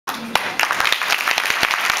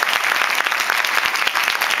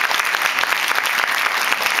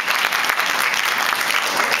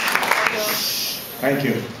Thank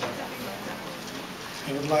you.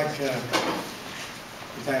 I would like to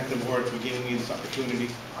thank the board for giving me this opportunity.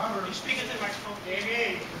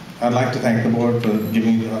 I'd like to thank the board for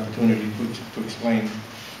giving me the opportunity to explain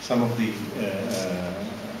some of the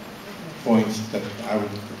points that I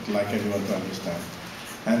would like everyone to understand.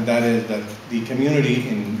 And that is that the community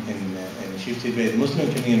in Sheepshead Bay, the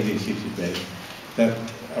Muslim community in Sheepshead Bay, that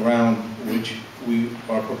around which we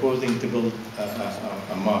are proposing to build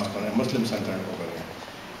a mosque, or a Muslim center over there,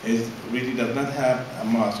 really does not have a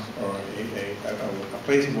mosque or a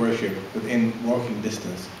place of worship within walking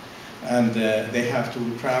distance. And they have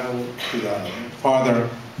to travel to the farther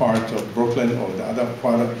part of Brooklyn or the other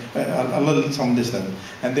part of some distance.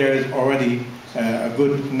 And there is already a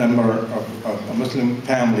good number of Muslim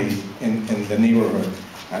families in the neighborhood.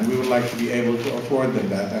 And we would like to be able to afford them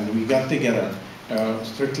that. And we got together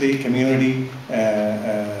strictly community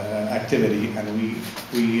activity, and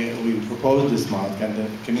we proposed this mosque, and the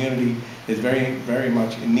community is very, very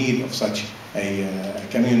much in need of such a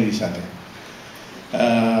community center.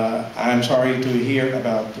 I'm sorry to hear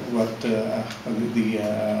about what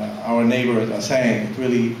our neighbors are saying. It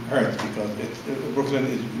really hurts, because Brooklyn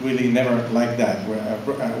is really never like that,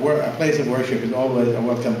 where a place of worship is always a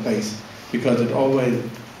welcome place, because it always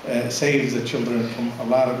saves the children from a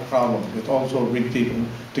lot of problems. It also brings people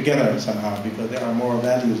together somehow, because there are more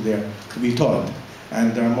values there to be taught,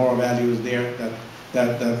 and there are more values there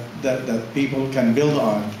that people can build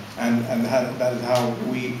on, and that is how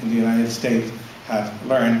we in the United States have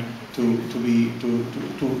learned to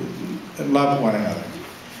love one another.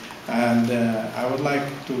 And I would like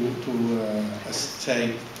to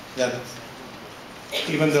say that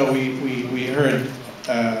even though we heard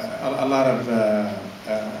a lot of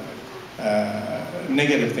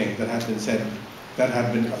negative things that have been said, that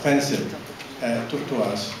have been offensive to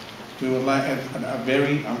us, we would like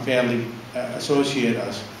very unfairly associate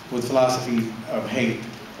us with philosophy of hate,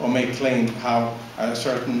 or make claims how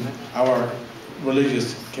our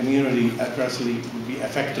religious community adversely would be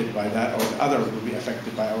affected by that, or others would be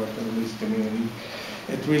affected by our religious community.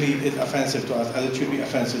 It really is offensive to us, as it should be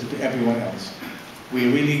offensive to everyone else.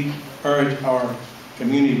 We really urge our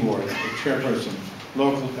community board, the chairperson,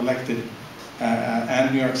 local elected,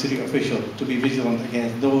 and New York City officials to be vigilant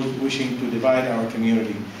against those wishing to divide our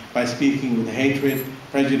community by speaking with hatred,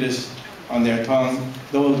 prejudice on their tongue,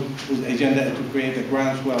 those whose agenda is to create a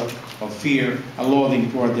groundswell of fear and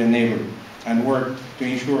loathing toward their neighbor, and work to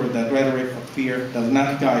ensure that rhetoric of fear does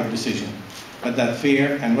not guide decision, but that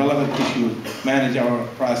fair and relevant issues manage our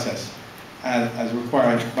process as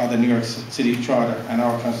required by the New York City Charter and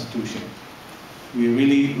our Constitution. We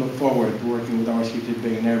really look forward to working with our Sheepshead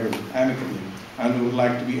Bay neighbors amicably, and we would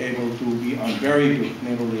like to be able to be on very good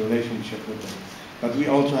neighborly relationship with them. But we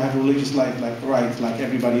also have religious rights like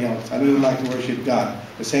everybody else, and we would like to worship God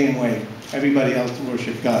the same way everybody else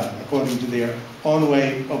worship God, according to their own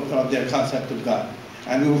way of their concept of God.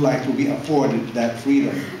 And we would like to be afforded that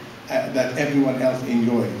freedom that everyone else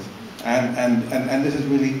enjoys. And this is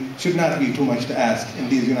really, should not be too much to ask in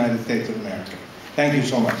these United States of America. Thank you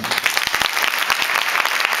so much.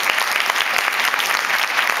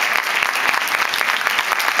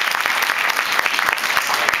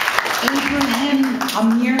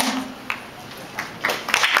 Amir.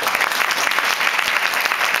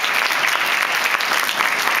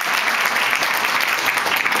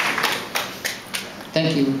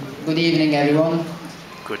 Thank you. Good evening, everyone.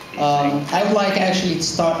 Good evening. I would like actually to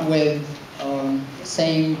start with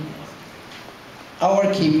saying our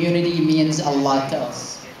community means a lot to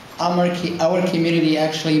us. Our community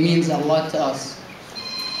actually means a lot to us.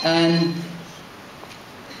 And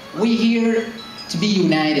we're here to be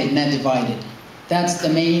united, not divided. That's the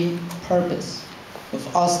main purpose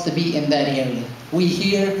of us to be in that area. We're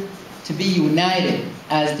here to be united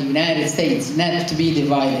as the United States, not to be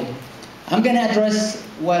divided. I'm going to address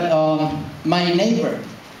what my neighbor,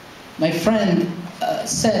 my friend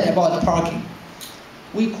said about parking.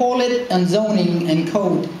 We call it in zoning and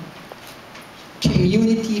code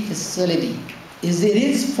community facility. It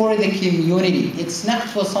is for the community. It's not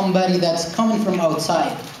for somebody that's coming from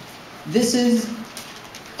outside. This is,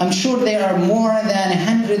 I'm sure there are more than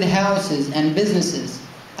 100 houses and businesses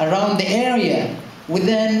around the area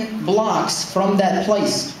within blocks from that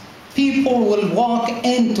place. People will walk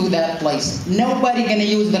into that place. Nobody gonna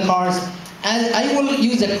use the cars. And I will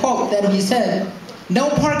use a quote that he said, no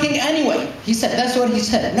parking anyway. He said, that's what he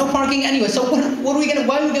said, no parking anyway. So what are we gonna,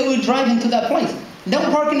 why are we gonna drive into that place? No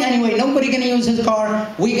parking anyway, nobody gonna use his car.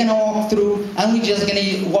 We're gonna walk through and we're just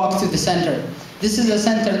gonna walk to the center. This is a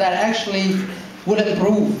center that actually will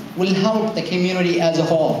improve, will help the community as a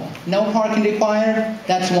whole. No parking required,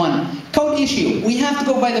 that's one. Code issue, we have to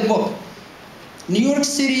go by the book. New York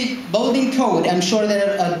City Building Code, I'm sure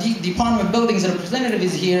that Department of Buildings representative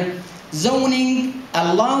is here. Zoning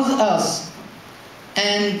allows us,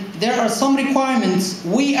 and there are some requirements,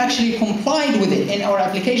 we actually complied with it in our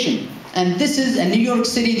application. And this is a New York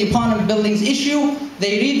City Department of Buildings issue.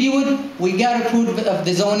 They review it, we got approved of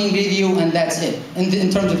the zoning review, and that's it. In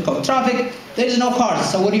terms of code. Traffic, there is no cars,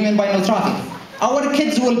 so what do you mean by no traffic? Our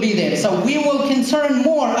kids will be there, so we will concern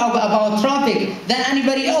more about traffic than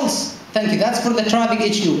anybody else. Thank you, that's for the traffic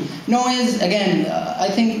issue. Noise, again, I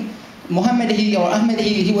think Ahmed,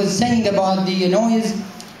 he was saying about the noise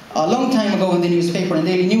a long time ago in the newspaper, in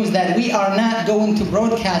daily news, that we are not going to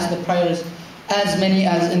broadcast the prayers as many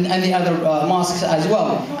as in the other mosques as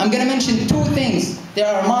well. I'm going to mention two things. There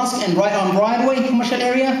are mosques on Broadway commercial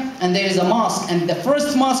area, and there is a mosque, and the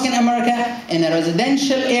first mosque in America in a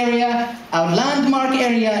residential area, a landmark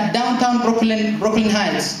area, downtown Brooklyn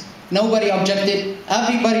Heights. Nobody objected.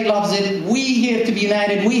 Everybody loves it. We here to be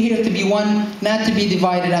united. We here to be one, not to be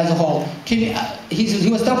divided as a whole. He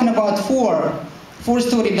was talking about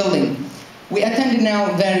four-story building. We attended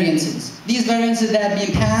now variances. These variances that have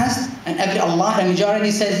been passed, and a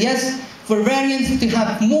majority says yes, for variance to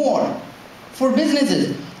have more for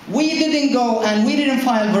businesses. We didn't go and we didn't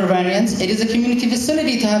file for variance. It is a community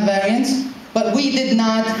facility to have variance, but we did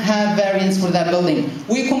not have variance for that building.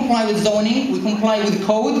 We comply with zoning, we comply with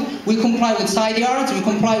code, we comply with side yards, we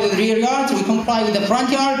comply with rear yards, we comply with the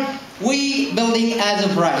front yard. We building as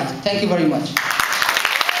of right. Thank you very much.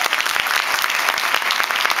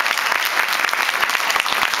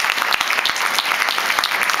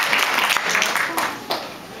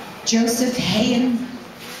 Joseph Hayen.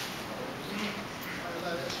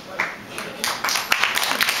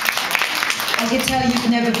 I can tell you've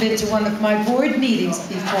never been to one of my board meetings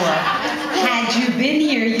before. Had you been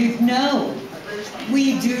here, you'd know.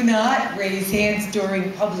 We do not raise hands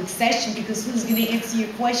during public session because who's going to answer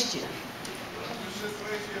your question?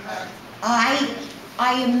 I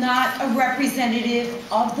am not a representative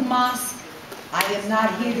of the mosque. I am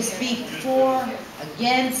not here to speak for,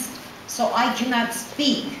 against, so I cannot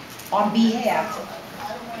speak on behalf.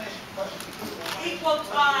 Equal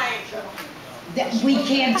time. We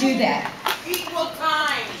can't do that. Equal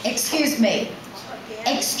time. Excuse me.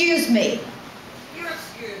 Excuse me. You're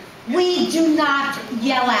excused. We do not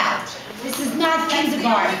yell out. This is not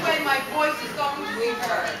kindergarten. That's the only way my voice is going to be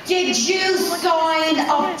heard. Did you sign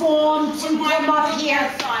a form to come up here?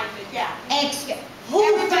 Signed it, yeah. Who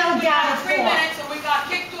Everybody filled got out a 3 form? minutes and we got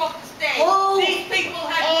kicked off the stage. Who? These people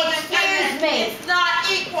had more than 10 minutes. Excuse me. It's not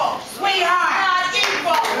equal. Sweetheart. It's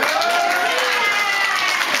not equal.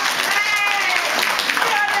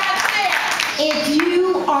 If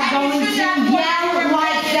you are going to yell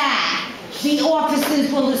like that, the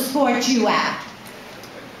officers will escort you out.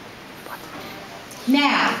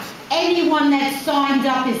 Now, anyone that signed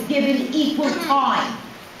up is given equal time,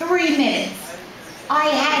 3 minutes. I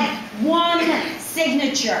had one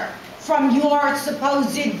signature from your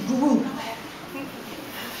supposed group.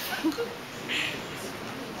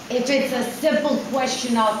 If it's a simple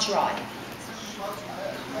question, I'll try.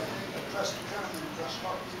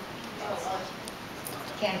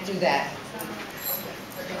 Can't do that.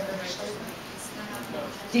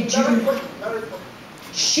 Did you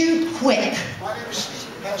shoot quick? My name is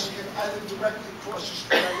Sheepshead. I live directly across the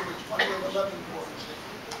street. I live at 2811 Quarters.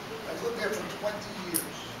 I've lived there for 20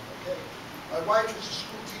 years. Okay. My wife is a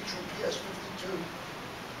school teacher in PS52.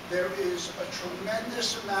 There is a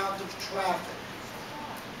tremendous amount of traffic.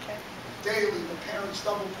 Daily, the parents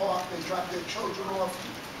double park. They drop their children off.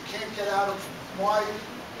 You can't get out of why.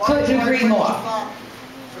 Couldn't agree more.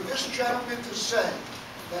 For this gentleman to say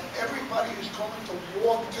that everybody is going to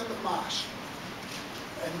walk to the mosque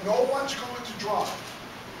and no one's going to drive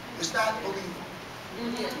is not believable.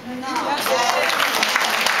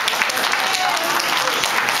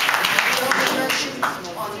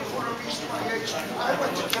 On the corner of East 28th Street, I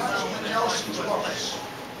went to Councilman Nelson's office.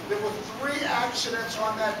 There were 3 accidents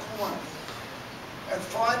on that corner. And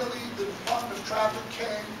finally, the Department of Traffic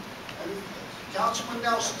came, and Councilman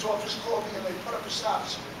Nelson's office called me, and they put up a stop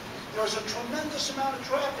sign. There's a tremendous amount of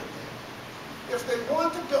traffic there. If they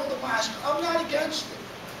want to build a mosque, I'm not against it.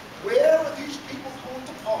 Where are these people going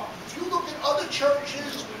to park? If you look at other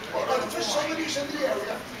churches or other facilities in the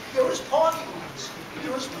area, there is parking lots.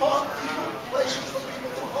 There is places for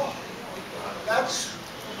people to park. That's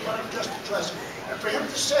what I'm just addressing. And for him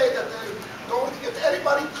to say that they're going, if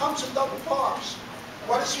anybody comes and double parks,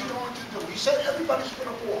 what is he going to do? He said everybody's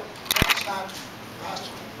going to walk. That's not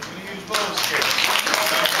possible.